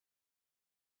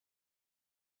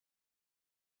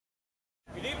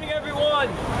Good evening, everyone.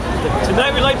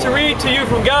 Tonight we'd like to read to you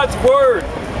from God's Word.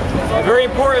 A very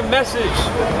important message.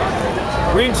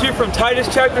 Reading to you from Titus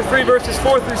chapter 3, verses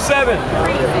 4 through 7.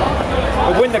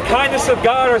 But when the kindness of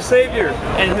God our Savior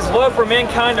and His love for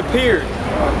mankind appeared,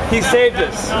 He saved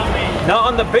us,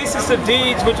 not on the basis of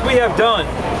deeds which we have done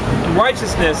in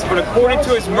righteousness, but according to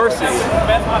His mercy,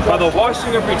 by the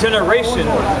washing of regeneration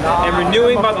and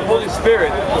renewing by the Holy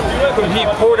Spirit, whom He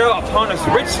poured out upon us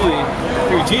richly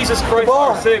through Jesus Christ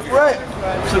our Savior,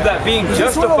 so that being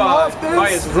justified by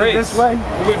His grace,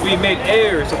 we would be made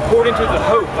heirs according to the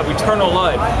hope of eternal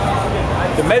life.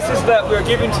 The message that we are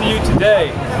giving to you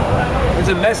today is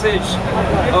a message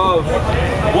of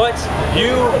what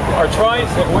you are trying,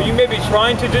 what you may be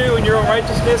trying to do in your own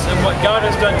righteousness, and what God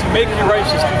has done to make you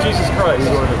righteous through Jesus Christ.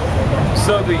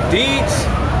 So the deeds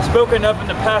spoken of in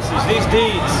the passage, these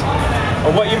deeds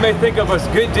are what you may think of as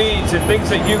good deeds and things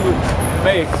that you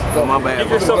may give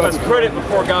yourself as credit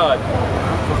before God.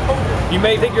 You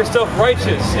may think yourself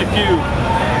righteous if you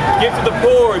give to the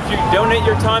poor, if you donate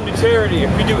your time to charity, if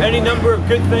you do any number of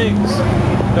good things.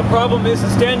 The problem is the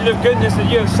standard of goodness that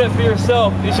you have set for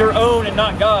yourself is your own and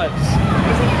not God's.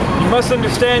 You must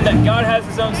understand that God has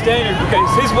His own standard because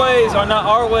His ways are not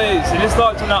our ways and His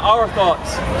thoughts are not our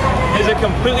thoughts. It is a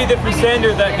completely different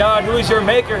standard that God, who is your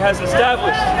Maker, has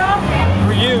established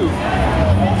for you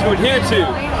to adhere to.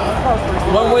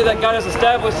 One way that God has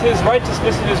established His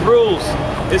righteousness and His rules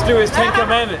is through His 10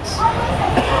 Commandments.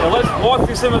 Now let's walk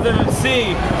through some of them and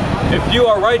see if you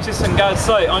are righteous in God's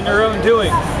sight on your own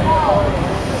doing.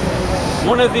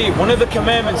 One of the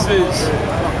commandments is,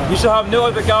 you shall have no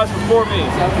other gods before me.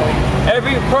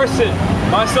 Every person,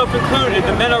 myself included,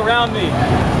 the men around me,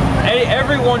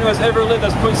 everyone who has ever lived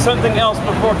has put something else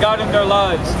before God in their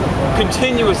lives,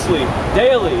 continuously,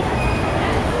 daily.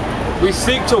 We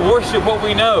seek to worship what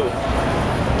we know.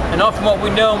 And often what we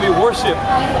know and we worship,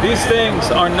 these things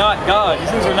are not God. These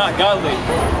things are not godly.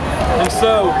 And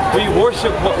so we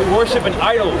worship an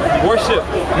idol. We worship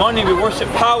money, we worship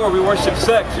power, we worship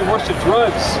sex, we worship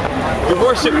drugs. We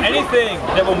worship anything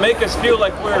that will make us feel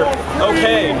like we're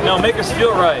okay, make us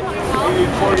feel right.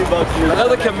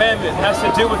 Another commandment has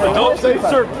to do with adultery.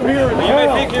 You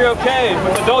may think you're okay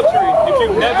with adultery if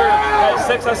you've never had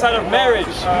sex outside of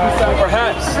marriage.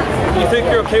 Perhaps you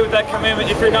think you're okay with that commandment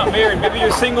if you're not married. Maybe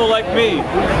you're single like me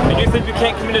and you think you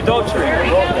can't commit adultery.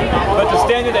 But the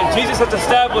standard that Jesus has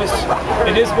established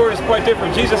in His Word is quite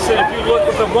different. Jesus said if you look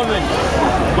at a woman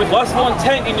with lustful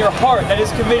intent in your heart, that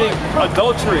is committing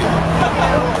adultery.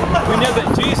 We know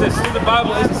that Jesus, through the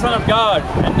Bible, is the Son of God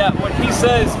and that what He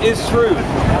says is true.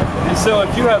 And so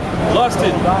if you have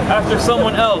lusted after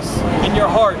someone else in your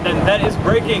heart, then that is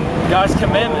breaking God's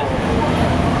commandment.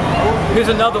 Here's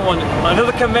another one.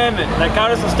 Another commandment that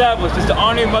God has established is to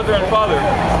honor your mother and father.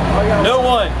 No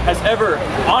one has ever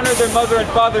honored their mother and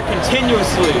father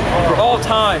continuously for all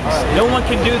times. No one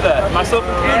can do that, myself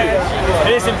included.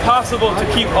 It is impossible to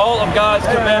keep all of God's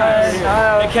commandments.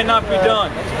 It cannot be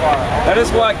done. That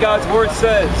is why God's Word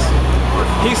says,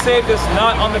 He saved us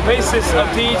not on the basis of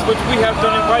deeds which we have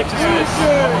done in righteousness,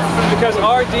 because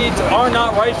our deeds are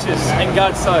not righteous in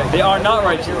God's sight. They are not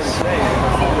righteous.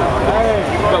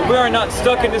 But we are not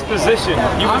stuck in this position.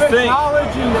 You would think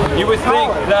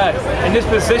that in this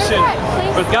position,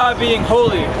 with God being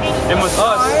holy and with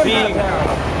us being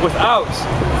without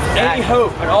any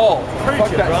hope at all,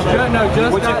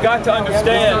 what you've got to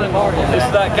understand is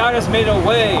that God has made a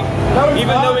way,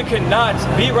 even though we cannot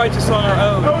be righteous on our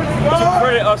own, to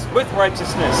credit us with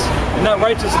righteousness. And that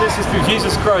righteousness is through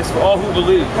Jesus Christ for all who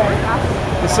believe.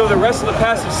 And so the rest of the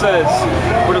passage says,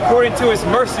 but according to His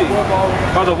mercy,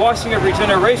 by the washing of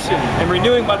regeneration and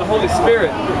renewing by the Holy Spirit,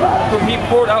 whom He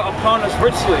poured out upon us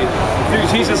richly through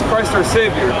Jesus Christ our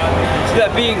Savior, so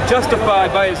that being justified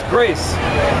by His grace,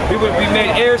 we would be made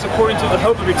heirs according to the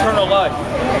hope of eternal life.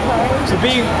 So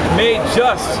being made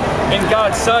just in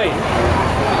God's sight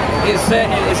is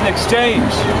an exchange.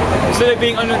 Instead of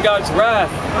being under God's wrath,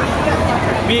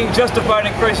 being justified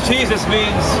in Christ Jesus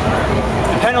means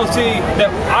the penalty that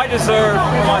I deserve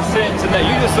for my sins and that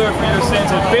you deserve for your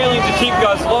sins and failing to keep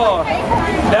God's law,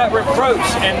 that reproach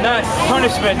and that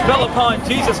punishment fell upon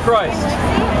Jesus Christ.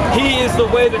 He is the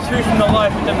way, the truth, and the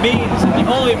life, and the means, and the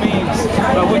only means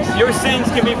by which your sins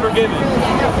can be forgiven.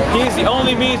 He is the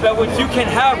only means by which you can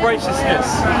have righteousness.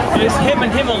 It is Him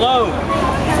and Him alone.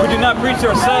 We do not preach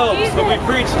ourselves, but we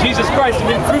preach Jesus Christ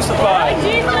and Him crucified,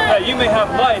 that you may have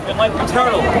life and life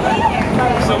eternal.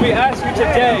 So we ask you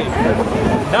today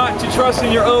not to trust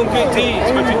in your own good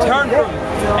deeds, but to turn from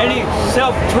any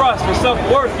self-trust or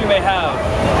self-worth you may have.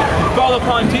 Fall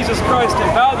upon Jesus Christ and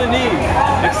bow the knee.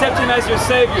 Accept Him as your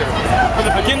Savior for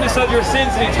the forgiveness of your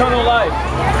sins and eternal life,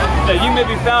 that you may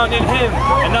be found in Him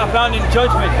and not found in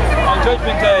judgment on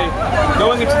Judgment Day,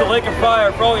 going into the lake of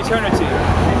fire for all eternity.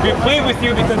 We plead with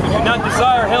you because we do not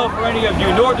desire hell for any of you,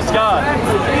 nor does God.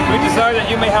 We desire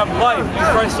that you may have life in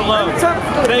Christ alone.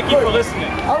 Thank you for listening.